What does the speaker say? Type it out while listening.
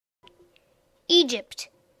Egypt.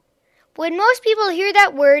 When most people hear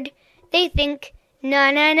that word, they think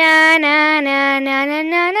na na na na na na na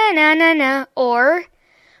na na na na na, or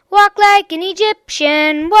walk like an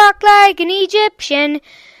Egyptian, walk like an Egyptian.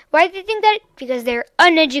 Why do they think that? Because they're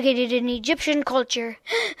uneducated in Egyptian culture.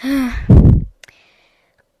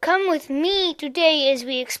 Come with me today as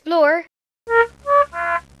we explore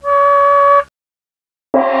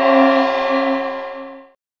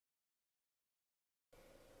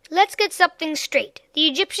Let's get something straight. The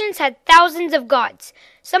Egyptians had thousands of gods.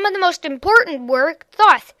 Some of the most important were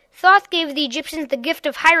Thoth. Thoth gave the Egyptians the gift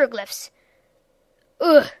of hieroglyphs.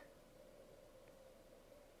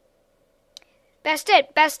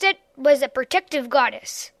 Bastet. Bastet was a protective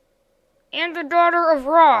goddess and the daughter of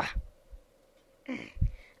Ra.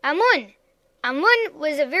 Amun. Amun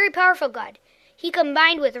was a very powerful god. He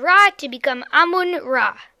combined with Ra to become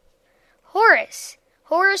Amun-Ra. Horus.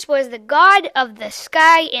 Horus was the god of the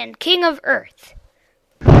sky and king of earth.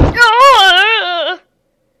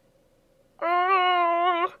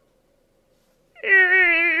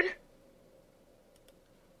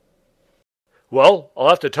 Well, I'll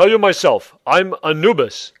have to tell you myself. I'm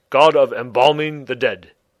Anubis, god of embalming the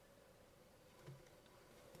dead.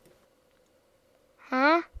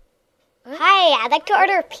 Huh? Hi, I'd like to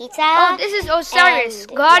order a pizza. Oh, this is Osiris,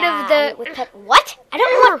 god of the... What? I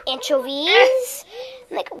don't know what anchovies.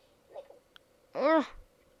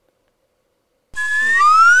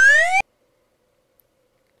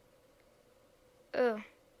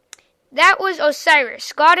 That was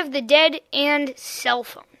Osiris, god of the dead and cell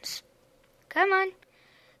phones. Come on.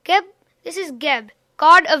 Geb, this is Geb,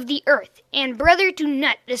 god of the earth, and brother to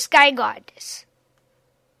Nut, the sky goddess.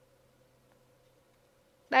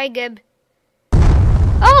 Bye, Geb.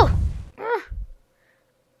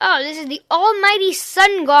 Oh, this is the almighty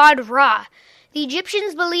sun god Ra. The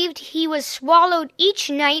Egyptians believed he was swallowed each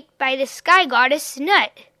night by the sky goddess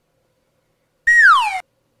Nut.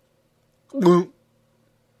 And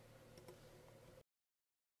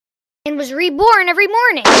was reborn every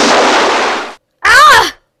morning.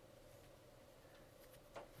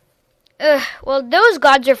 Well, those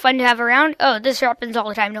gods are fun to have around. Oh, this happens all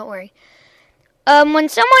the time, don't worry. When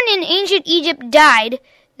someone in ancient Egypt died,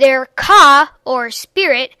 their Ka, or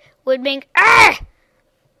spirit, would make a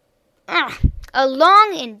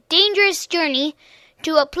long and dangerous journey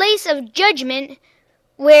to a place of judgment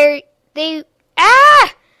where they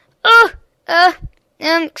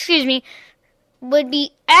would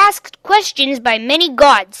be asked questions by many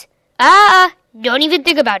gods. Don't even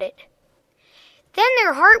think about it. Then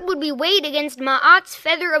their heart would be weighed against Ma'at's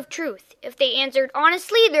feather of truth. If they answered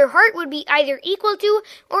honestly, their heart would be either equal to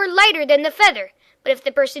or lighter than the feather. But if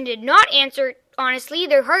the person did not answer honestly,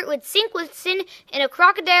 their heart would sink with sin, and a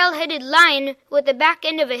crocodile-headed lion with the back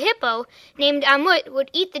end of a hippo named Amut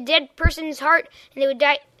would eat the dead person's heart, and they would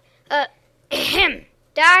die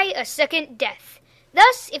a second death.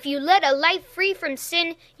 Thus, if you led a life free from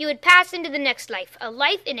sin, you would pass into the next life, a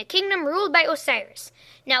life in a kingdom ruled by Osiris.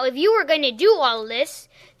 Now, if you were going to do all this,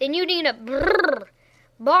 then you need a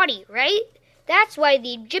body, right? That's why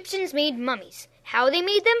the Egyptians made mummies. How they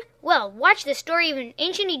made them? Well, watch the story of an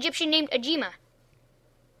ancient Egyptian named Ajima.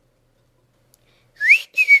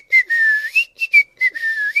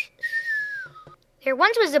 There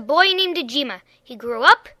once was a boy named Ajima. He grew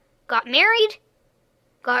up, got married,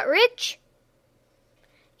 got rich,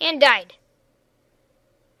 and died.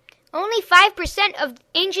 Only 5% of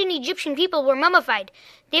ancient Egyptian people were mummified.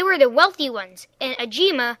 They were the wealthy ones, and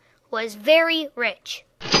Ajima was very rich.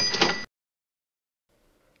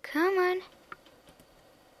 Come on.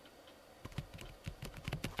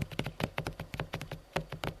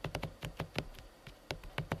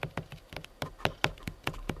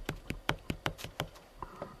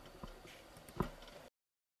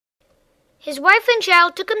 His wife and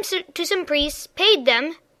child took him to some priests, paid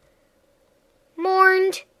them,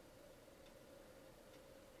 mourned,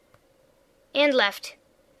 and left.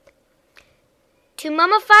 To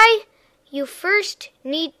mummify, you first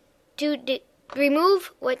need to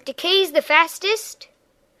remove what decays the fastest,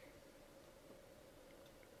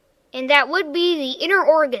 and that would be the inner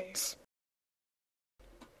organs.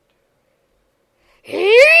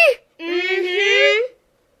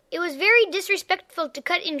 It was very disrespectful to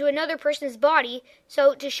cut into another person's body,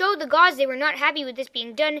 so to show the gods they were not happy with this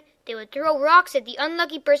being done, they would throw rocks at the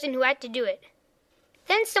unlucky person who had to do it.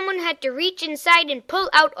 Then someone had to reach inside and pull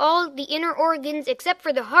out all the inner organs except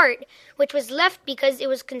for the heart, which was left because it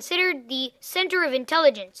was considered the center of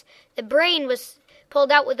intelligence. The brain was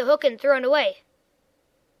pulled out with a hook and thrown away.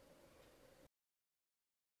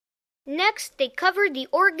 Next, they covered the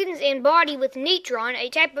organs and body with natron, a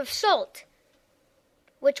type of salt.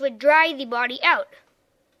 which would dry the body out.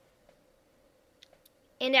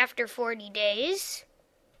 And after 40 days,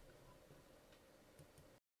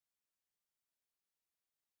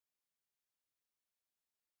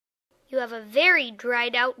 you have a very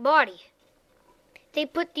dried out body. They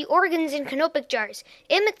put the organs in canopic jars.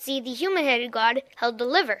 Imitsi, the human-headed god, held the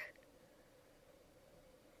liver.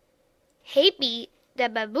 Hapi, the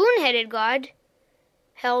baboon-headed god,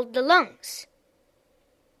 held the lungs.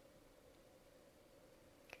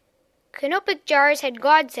 Canopic jars had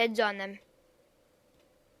gods' heads on them.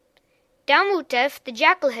 Dalmutef, the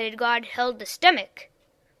jackal-headed god, held the stomach.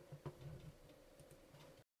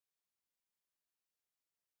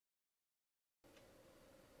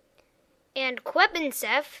 And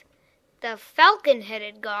Quebensef, the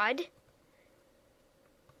falcon-headed god,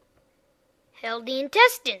 held the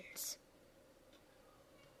intestines.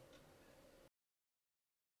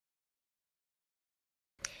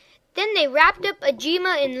 Then they wrapped up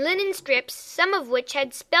Ajima in linen strips, some of which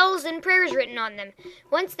had spells and prayers written on them.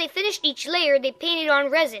 Once they finished each layer, they painted on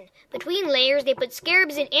resin. Between layers, they put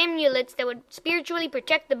scarabs and amulets that would spiritually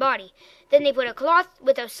protect the body. Then they put a cloth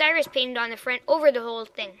with Osiris painted on the front over the whole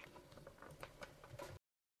thing.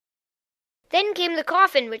 Then came the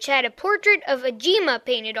coffin, which had a portrait of Ajima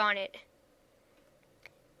painted on it.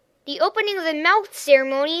 The opening of the mouth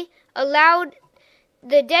ceremony allowed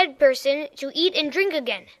the dead person to eat and drink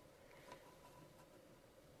again.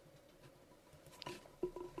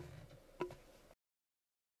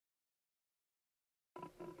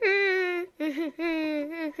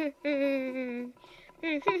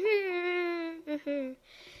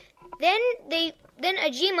 Then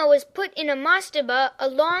Ajima was put in a mastaba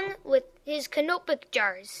along with his canopic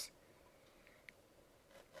jars.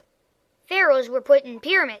 Pharaohs were put in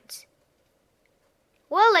pyramids.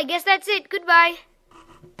 Well, I guess that's it. Goodbye.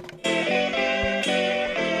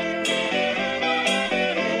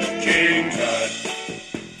 King Tut.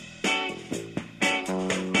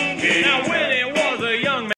 Now when